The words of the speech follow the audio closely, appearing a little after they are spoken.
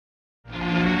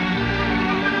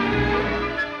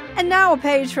And now a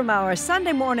page from our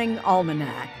Sunday morning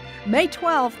Almanac. May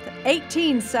 12th,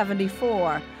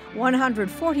 1874,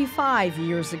 145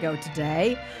 years ago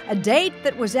today, a date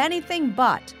that was anything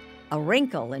but a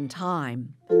wrinkle in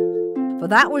time. For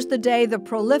that was the day the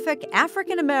prolific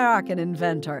African-American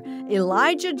inventor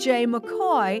Elijah J.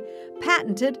 McCoy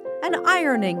patented an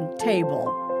ironing table.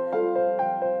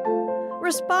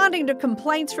 Responding to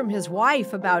complaints from his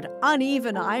wife about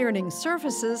uneven ironing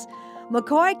surfaces,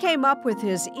 McCoy came up with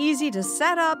his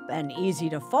easy-to-set-up and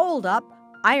easy-to-fold-up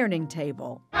ironing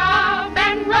table. Rub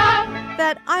and rub.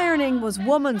 That ironing was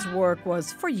woman's work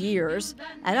was, for years,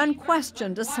 an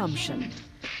unquestioned assumption.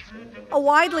 A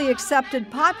widely accepted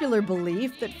popular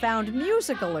belief that found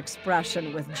musical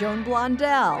expression with Joan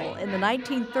Blondell in the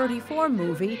 1934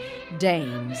 movie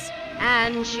Dames.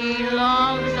 And she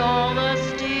loves all the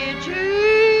stitches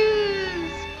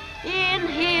in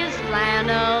his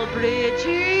flannel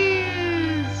breeches.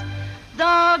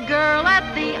 The girl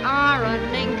at the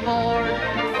ironing board.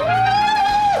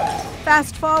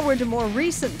 Fast forward to more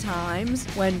recent times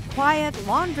when quiet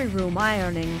laundry room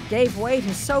ironing gave way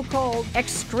to so-called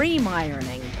extreme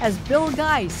ironing, as Bill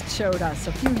Geist showed us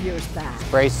a few years back.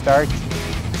 Spray starch,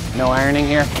 no ironing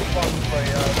here.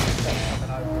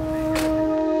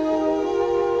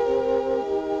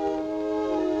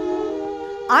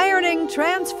 Ironing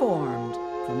transformed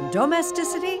from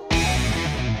domesticity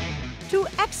to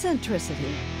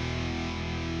eccentricity.